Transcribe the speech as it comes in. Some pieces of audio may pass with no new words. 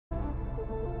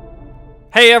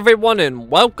Hey everyone, and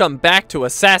welcome back to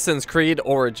Assassin's Creed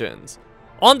Origins.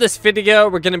 On this video,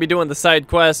 we're going to be doing the side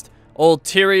quest,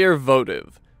 Ulterior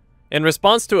Votive. In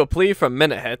response to a plea from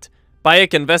Menehet,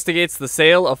 Bayek investigates the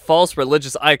sale of false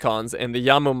religious icons in the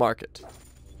Yamu market.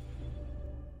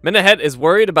 Menehet is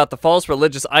worried about the false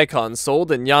religious icons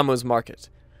sold in Yamu's market,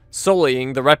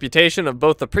 sullying the reputation of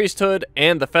both the priesthood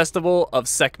and the festival of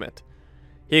Sekhmet.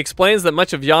 He explains that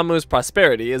much of Yamu's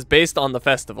prosperity is based on the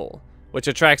festival, which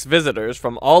attracts visitors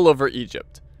from all over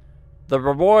Egypt. The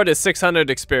reward is 600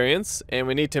 experience, and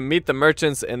we need to meet the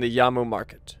merchants in the Yamu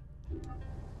market.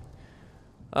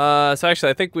 So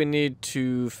actually, I think we need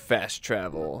to fast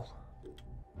travel.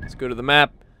 Let's go to the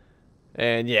map.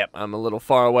 And yeah, I'm a little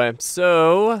far away.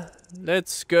 So,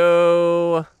 let's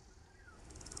go...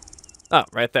 Oh,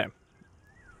 right there.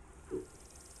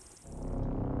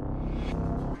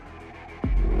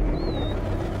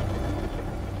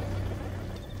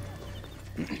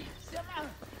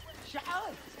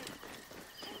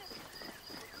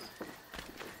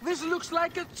 This looks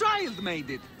like a child made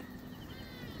it.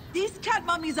 These cat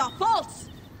mummies are false!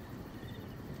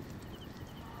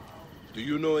 Do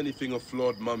you know anything of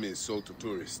flawed mummies sold to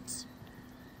tourists?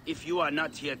 If you are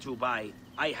not here to buy,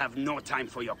 I have no time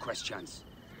for your questions.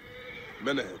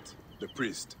 Menehet, the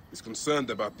priest, is concerned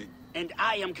about the... And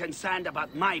I am concerned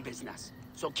about my business,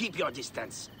 so keep your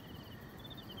distance.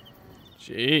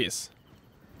 Jeez.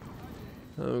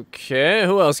 Okay,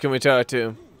 who else can we talk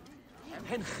to?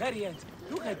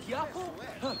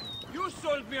 You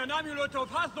sold me an amulet of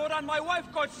Hathor and my wife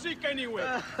got sick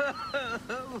anyway.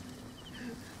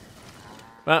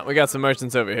 Well, we got some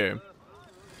merchants over here.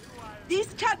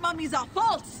 These cat mummies are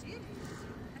false!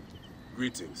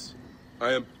 Greetings.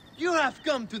 I am... You have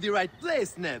come to the right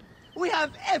place, Neb. We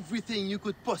have everything you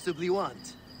could possibly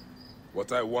want.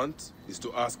 What I want is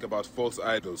to ask about false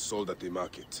idols sold at the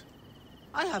market.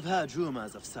 I have heard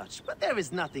rumors of such, but there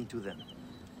is nothing to them.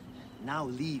 Now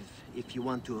leave if you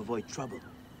want to avoid trouble.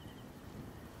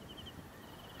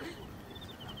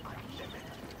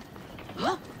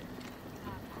 Huh?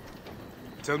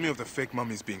 Tell me of the fake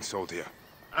mummies being sold here.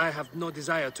 I have no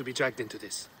desire to be dragged into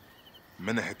this.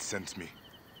 Menehet sent me.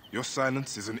 Your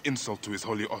silence is an insult to his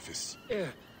holy office.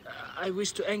 I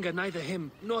wish to anger neither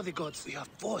him nor the gods. We are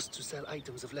forced to sell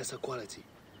items of lesser quality,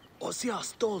 or see our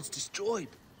stalls destroyed.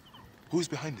 Who is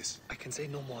behind this? I can say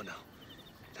no more now.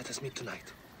 Let us meet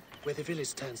tonight, where the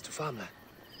village turns to farmland.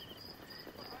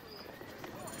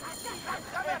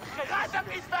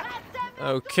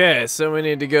 Okay, so we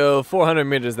need to go 400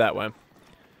 meters that way.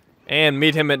 And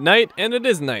meet him at night, and it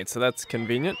is night, so that's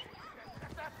convenient.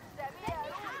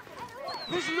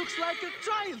 This looks like a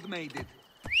child made it.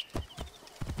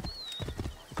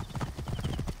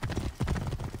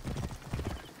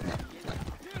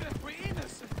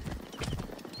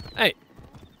 Hey,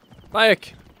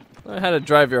 Bayek, learn how to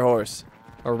drive your horse.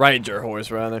 Or ride your horse,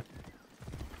 rather.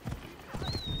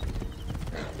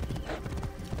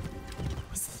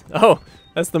 Oh,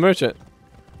 that's the merchant.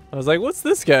 I was like, what's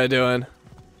this guy doing?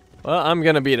 Well, I'm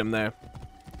gonna beat him there.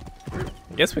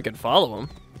 I guess we could follow him.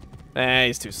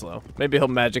 He's too slow. Maybe he'll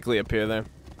magically appear there.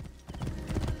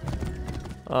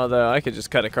 Although, I could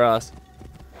just cut across.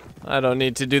 I don't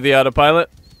need to do the autopilot.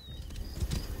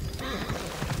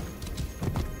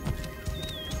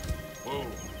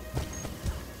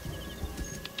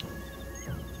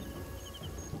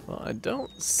 Well, I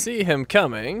don't see him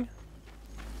coming.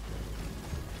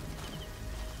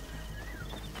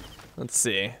 Let's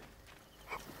see.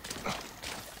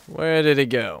 Where did he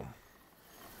go?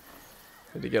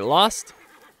 Did he get lost?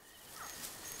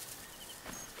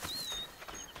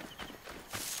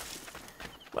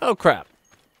 Well, crap.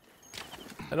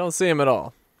 I don't see him at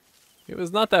all. He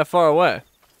was not that far away.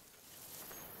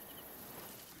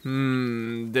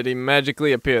 Did he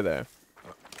magically appear there?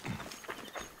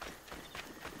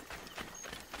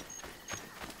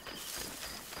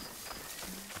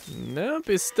 Nope,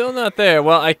 he's still not there.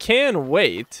 Well, I can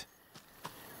wait.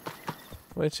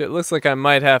 Which it looks like I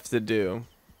might have to do.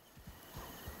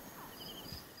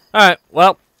 Alright,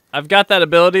 well, I've got that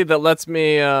ability that lets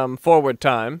me forward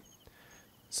time.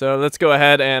 So let's go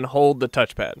ahead and hold the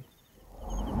touchpad.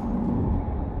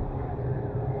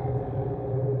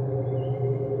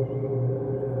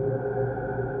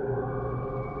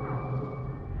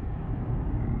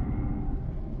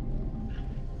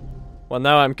 Well,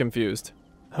 now I'm confused.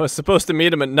 I was supposed to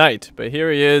meet him at night, but here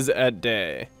he is at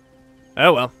day.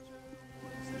 Oh well.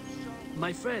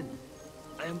 My friend,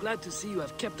 I am glad to see you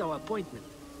have kept our appointment.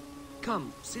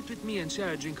 Come, sit with me and share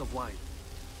a drink of wine.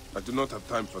 I do not have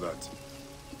time for that.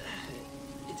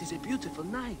 It is a beautiful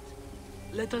night.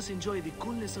 Let us enjoy the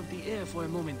coolness of the air for a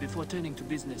moment before turning to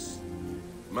business.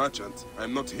 Merchant, I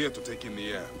am not here to take in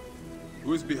the air.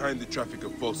 Who is behind the traffic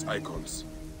of false icons?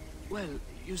 Well,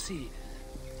 you see,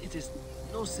 it is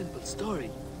no simple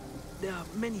story. There are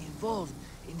many involved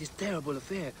in this terrible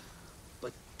affair,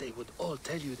 but they would all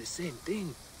tell you the same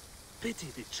thing. Pity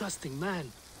the trusting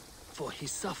man, for he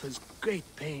suffers great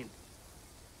pain.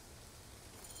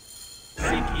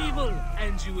 Seek evil,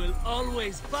 and you will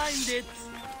always find it.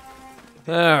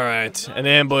 Alright, an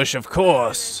ambush, of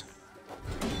course.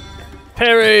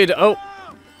 Parried! Oh!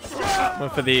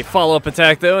 Went for the follow-up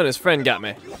attack, though, and his friend got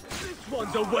me. This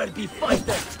one's a worthy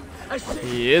fighter. I say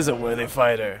He is a worthy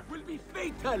fighter. will be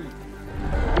fatal.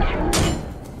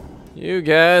 You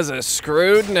guys are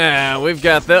screwed now. We've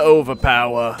got the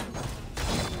overpower.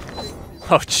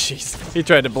 Oh, jeez. He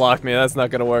tried to block me. That's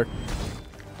not gonna work.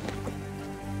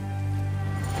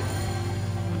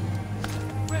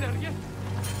 Where are you?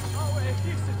 Oh,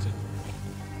 here's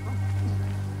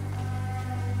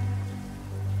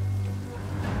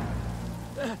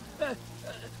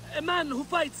A man who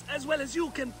fights as well as you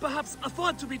can perhaps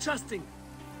afford to be trusting.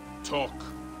 Talk,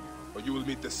 or you will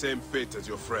meet the same fate as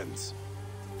your friends.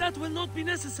 That will not be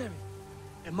necessary.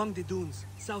 Among the dunes,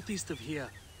 southeast of here,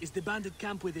 is the bandit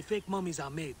camp where the fake mummies are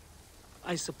made.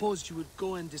 I suppose you would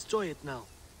go and destroy it now.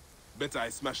 Better I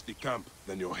smash the camp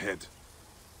than your head.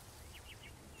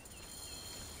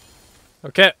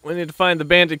 Okay, we need to find the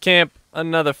bandit camp.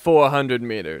 Another 400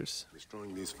 meters.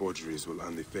 Destroying these forgeries will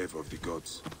earn the favor of the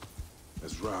gods.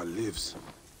 As Ra lives,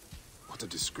 what a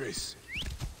disgrace.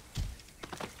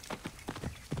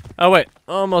 Oh, wait.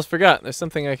 Almost forgot. There's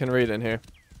something I can read in here.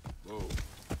 Whoa.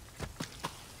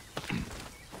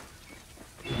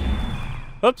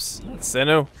 Oops. That's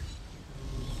Sinu.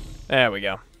 There we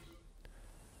go.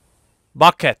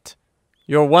 Bucket.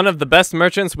 You're one of the best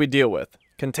merchants we deal with.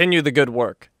 Continue the good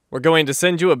work. We're going to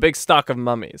send you a big stock of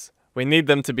mummies. We need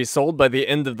them to be sold by the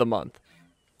end of the month.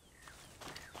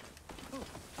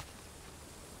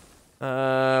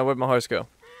 Where'd my horse go?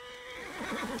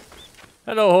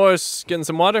 Hello, horse. Getting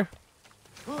some water?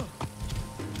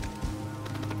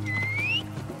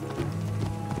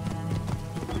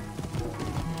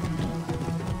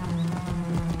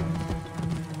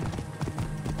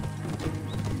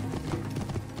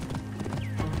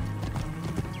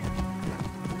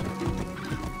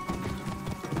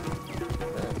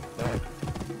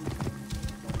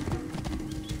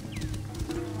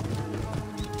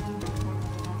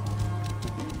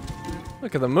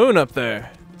 Look at the moon up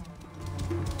there.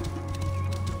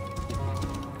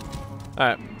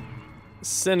 Alright.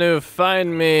 Sinu,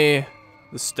 find me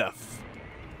the stuff.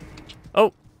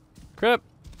 Oh, crap.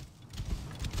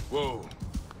 Whoa.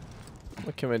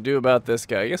 What can we do about this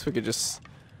guy? I guess we could just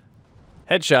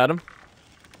headshot him.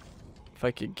 If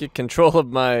I could get control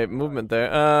of my movement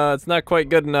there. It's not quite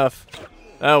good enough.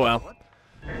 Oh well.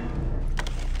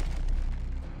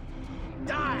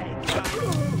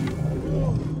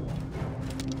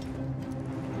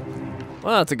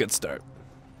 Well, that's a good start.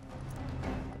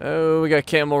 Oh, we got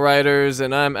camel riders,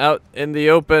 and I'm out in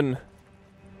the open.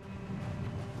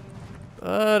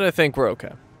 But I think we're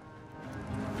okay.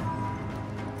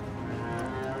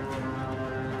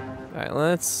 Alright,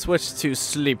 let's switch to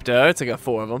sleep darts. I got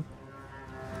 4 of them.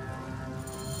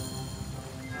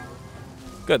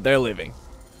 Good, they're leaving.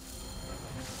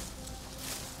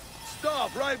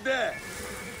 Stop right there.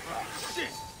 Shit.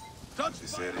 Touch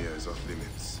This area is off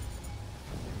limits.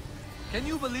 Can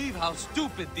you believe how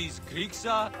stupid these Greeks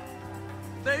are?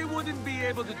 They wouldn't be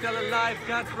able to tell a live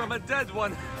cat from a dead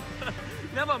one.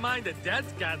 Never mind a dead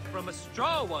cat from a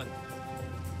straw one.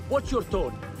 What's your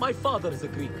tone? My father is a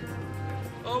Greek.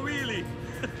 Oh, really?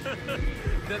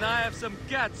 Then I have some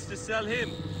cats to sell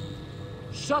him.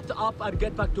 Shut up and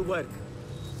get back to work.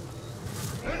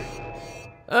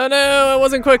 Oh no, I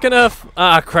wasn't quick enough.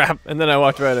 Ah, crap. And then I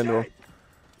walked right into him.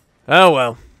 Oh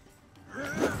well.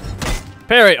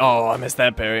 Parry. Oh, I missed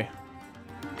that parry.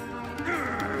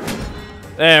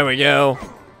 There we go.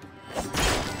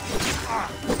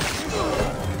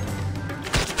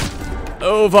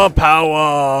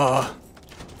 Overpower.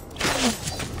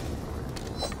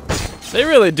 They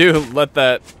really do let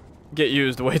that get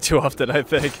used way too often, I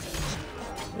think.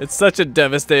 It's such a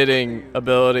devastating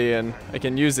ability, and I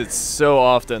can use it so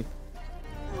often.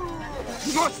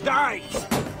 You must die!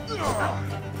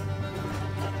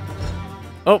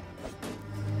 Oh.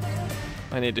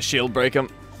 I need to shield break him.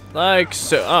 Like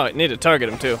so. Oh, I need to target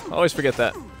him too. Always forget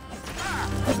that.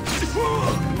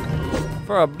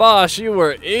 For a boss, you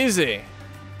were easy.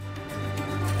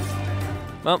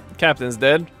 Well, Captain's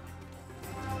dead.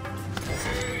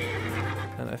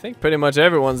 And I think pretty much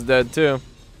everyone's dead too.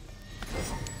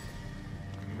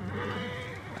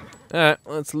 Alright,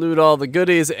 let's loot all the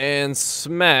goodies and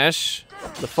smash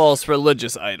the false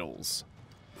religious idols.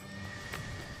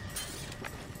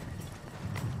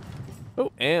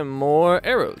 Oh, and more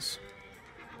arrows.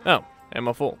 Oh,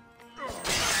 ammo full.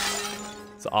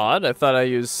 It's odd, I thought I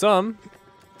used some.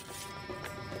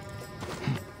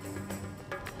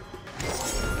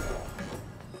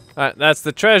 Alright, that's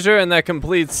the treasure, and that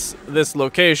completes this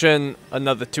location.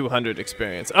 Another 200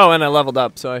 experience. Oh, and I leveled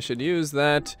up, so I should use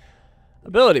that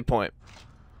ability point.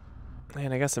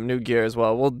 And I got some new gear as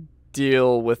well. We'll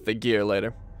deal with the gear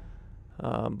later.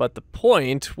 But the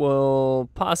point we'll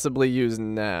possibly use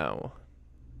now.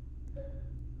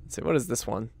 Let's see, what is this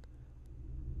one?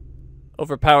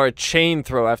 Overpowered chain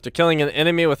throw. After killing an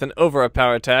enemy with an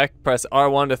overpower attack, press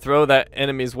R1 to throw that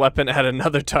enemy's weapon at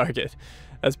another target.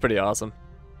 That's pretty awesome.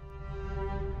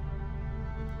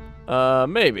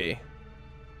 Maybe.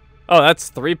 Oh, that's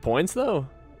 3 points though?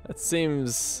 That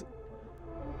seems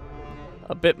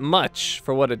a bit much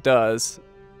for what it does.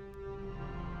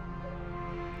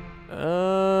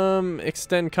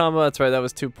 Extend combo, that's right, that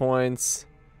was 2 points.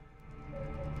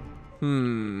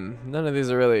 None of these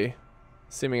are really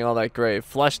seeming all that great.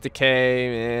 Flush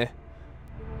decay,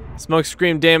 Smoke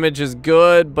scream damage is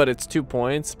good, but it's 2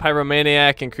 points.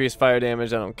 Pyromaniac, increased fire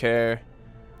damage, I don't care.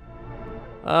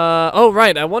 Oh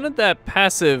right, I wanted that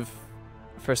passive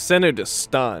for Senu to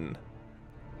stun.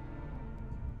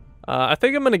 I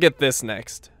think I'm gonna get this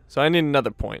next, so I need another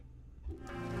point.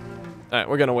 Alright,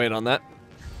 we're gonna wait on that.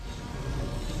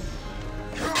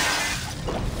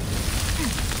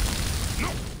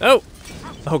 Oh!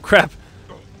 Oh crap!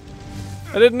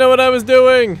 I didn't know what I was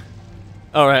doing!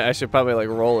 Alright, I should probably like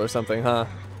roll or something, huh?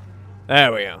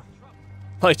 There we go.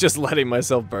 Like just letting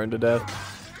myself burn to death.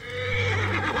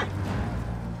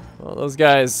 Well, those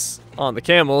guys on the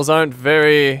camels aren't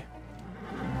very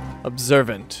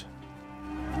observant.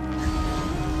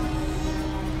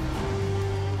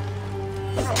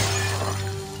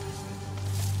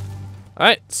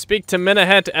 Alright, speak to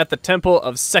Menehet at the Temple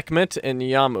of Sekhmet in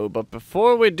Yamu, but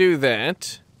before we do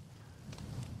that,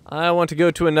 I want to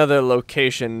go to another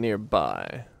location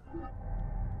nearby.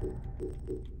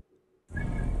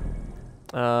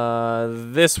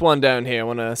 This one down here, I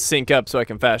want to sync up so I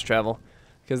can fast travel.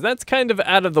 Because that's kind of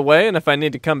out of the way, and if I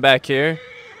need to come back here,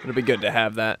 it'll be good to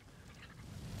have that.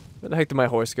 Where the heck did my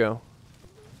horse go?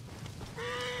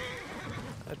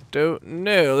 I don't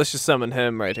know. Let's just summon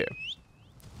him right here.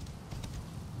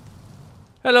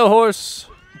 Hello, horse.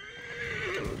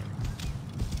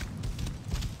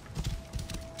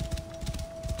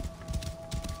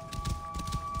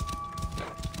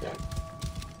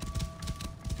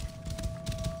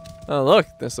 Oh, look,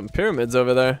 there's some pyramids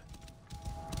over there.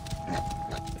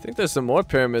 I think there's some more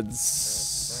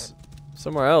pyramids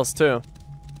somewhere else, too.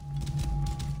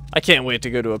 I can't wait to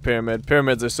go to a pyramid.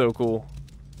 Pyramids are so cool.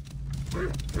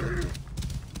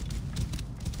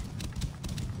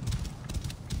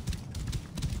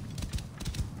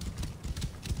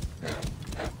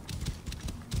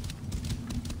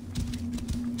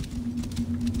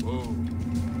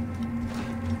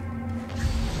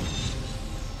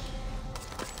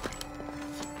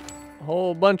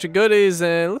 Whole bunch of goodies,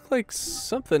 and it looked like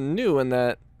something new in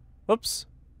that. Whoops.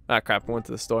 Ah, crap, I went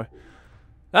to the store.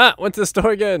 Ah, went to the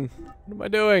store again. What am I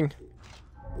doing?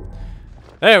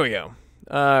 There we go.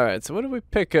 Alright, so what did we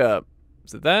pick up?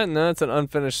 Is it that? No, it's an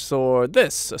unfinished sword.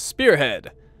 This, a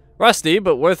spearhead. Rusty,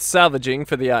 but worth salvaging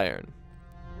for the iron.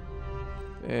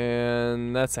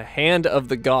 And that's a hand of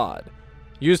the god.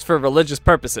 Used for religious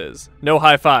purposes. No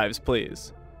high fives,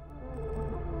 please.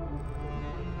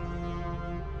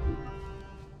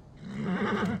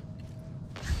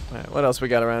 Alright, what else we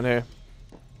got around here?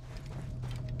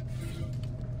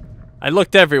 I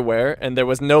looked everywhere, and there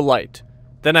was no light.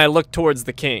 Then I looked towards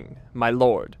the king, my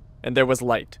lord, and there was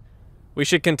light. We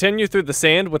should continue through the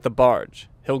sand with the barge.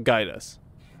 He'll guide us.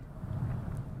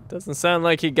 Doesn't sound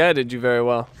like he guided you very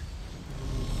well.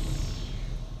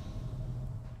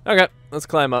 Okay, let's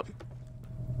climb up.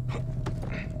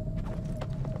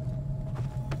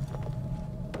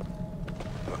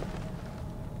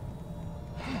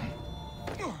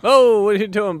 Oh, what are you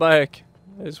doing, bike?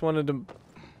 I just wanted to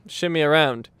shimmy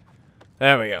around.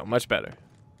 There we go, much better.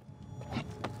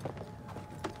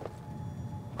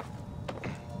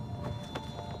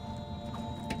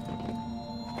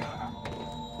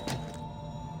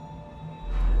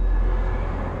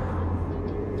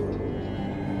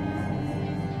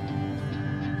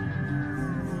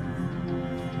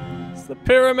 It's the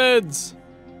pyramids!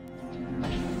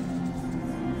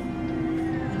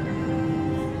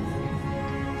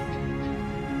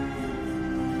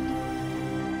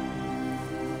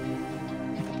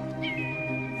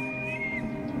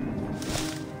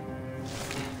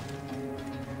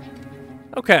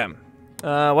 Okay.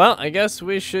 Well, I guess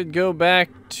we should go back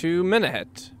to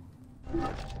Minahet.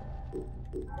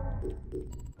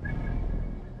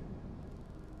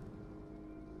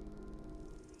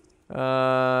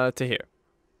 To here.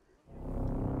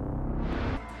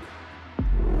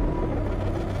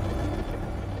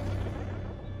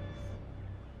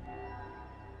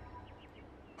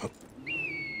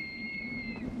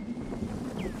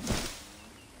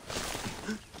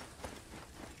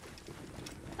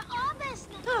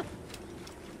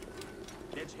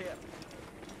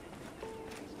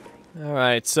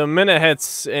 Alright, so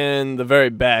Minahet's in the very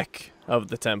back of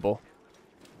the temple.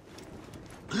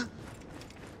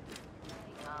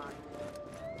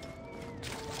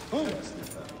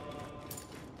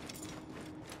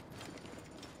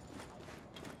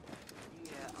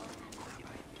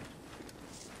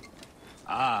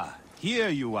 Ah, here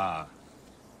you are.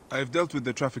 I've dealt with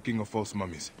the trafficking of false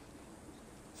mummies.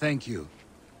 Thank you.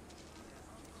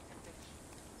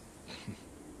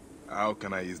 How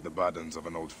can I ease the burdens of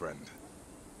an old friend?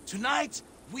 Tonight,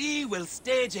 we will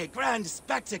stage a grand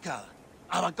spectacle.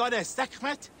 Our goddess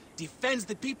Sekhmet defends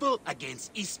the people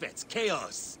against Ispet's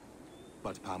chaos.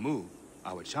 But Pamu,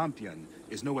 our champion,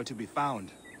 is nowhere to be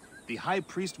found. The High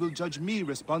Priest will judge me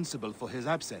responsible for his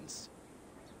absence.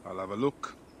 I'll have a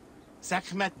look.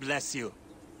 Sekhmet bless you.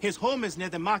 His home is near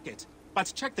the market,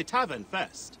 but check the tavern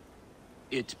first.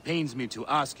 It pains me to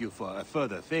ask you for a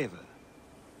further favor.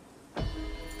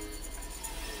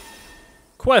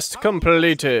 Quest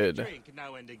completed. Drink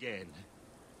now and again.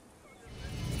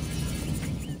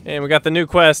 And we got the new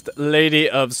quest, Lady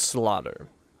of Slaughter,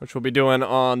 which we'll be doing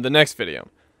on the next video.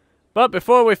 But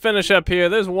before we finish up here,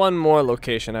 there's one more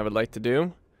location I would like to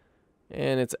do.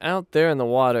 And it's out there in the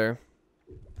water.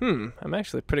 I'm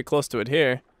actually pretty close to it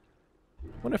here.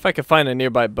 Wonder if I could find a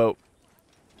nearby boat.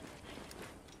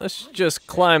 Let's just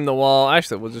climb the wall.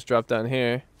 Actually, we'll just drop down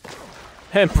here.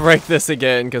 And break this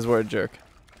again, because we're a jerk.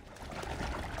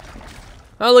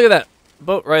 Oh, look at that.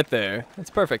 Boat right there. That's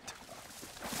perfect.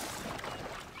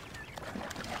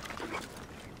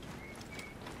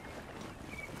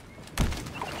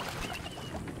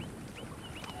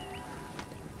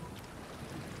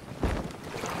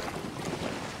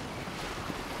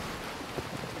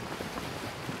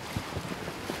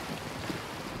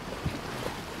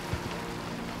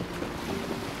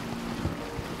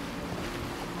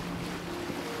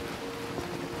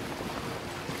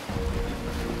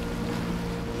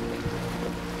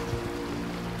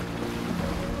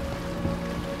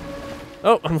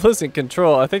 Oh, I'm losing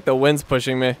control. I think the wind's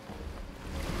pushing me.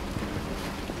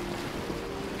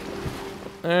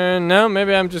 No,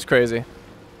 maybe I'm just crazy.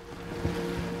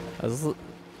 It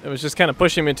was just kind of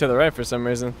pushing me to the right for some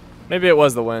reason. Maybe it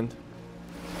was the wind.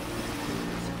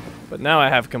 But now I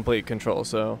have complete control,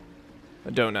 so I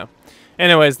don't know.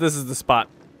 Anyways, this is the spot.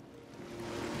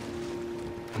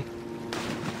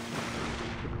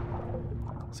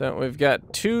 So we've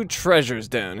got 2 treasures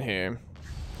down here.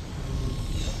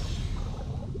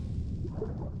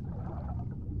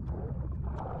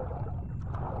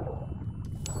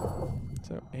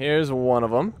 So here's one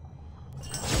of them.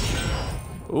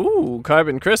 Ooh,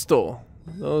 carbon crystal.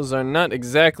 Those are not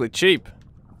exactly cheap.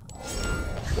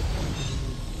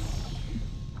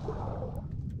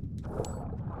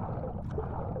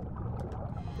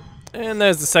 And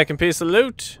there's the second piece of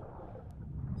loot.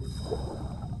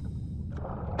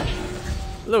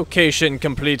 Location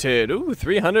completed. Ooh,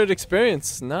 300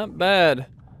 experience. Not bad.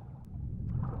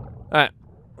 Alright,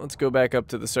 let's go back up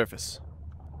to the surface.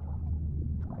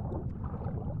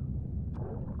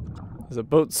 There's a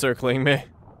boat circling me.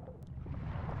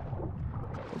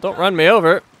 Well, don't run me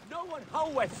over. No one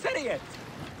how I say it.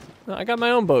 No, I got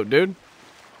my own boat, dude.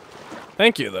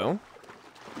 Thank you, though.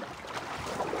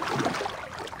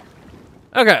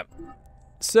 Okay.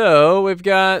 So, we've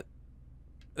got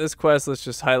this quest. Let's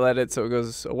just highlight it so it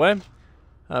goes away.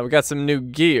 We got some new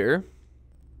gear.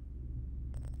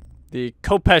 The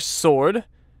Kopesh sword.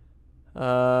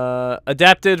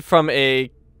 Adapted from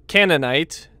a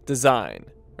Canaanite design.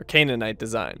 Or Canaanite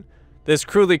design. This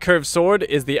cruelly curved sword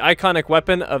is the iconic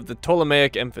weapon of the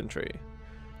Ptolemaic infantry.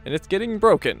 And it's getting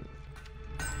broken.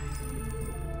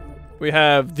 We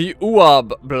have the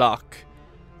Uab block.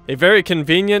 A very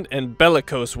convenient and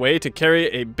bellicose way to carry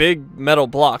a big metal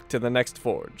block to the next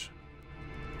forge.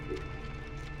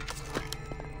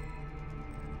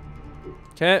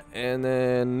 Okay, and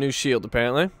then new shield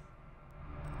apparently.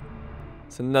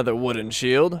 It's another wooden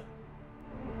shield.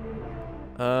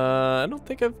 I don't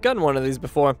think I've gotten one of these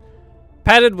before.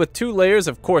 Padded with 2 layers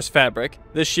of coarse fabric,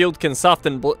 this shield can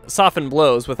soften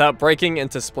blows without breaking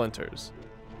into splinters.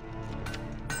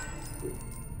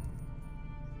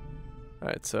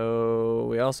 Alright, so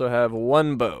we also have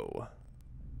one bow.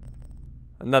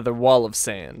 Another wall of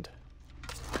sand.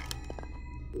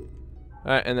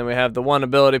 Alright, and then we have the one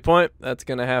ability point. That's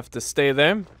gonna have to stay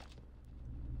there.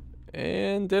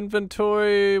 And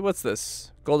inventory, what's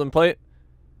this? Golden plate?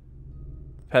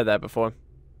 I've had that before.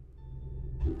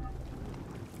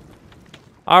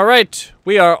 Alright,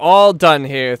 we are all done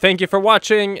here. Thank you for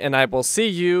watching, and I will see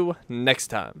you next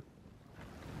time.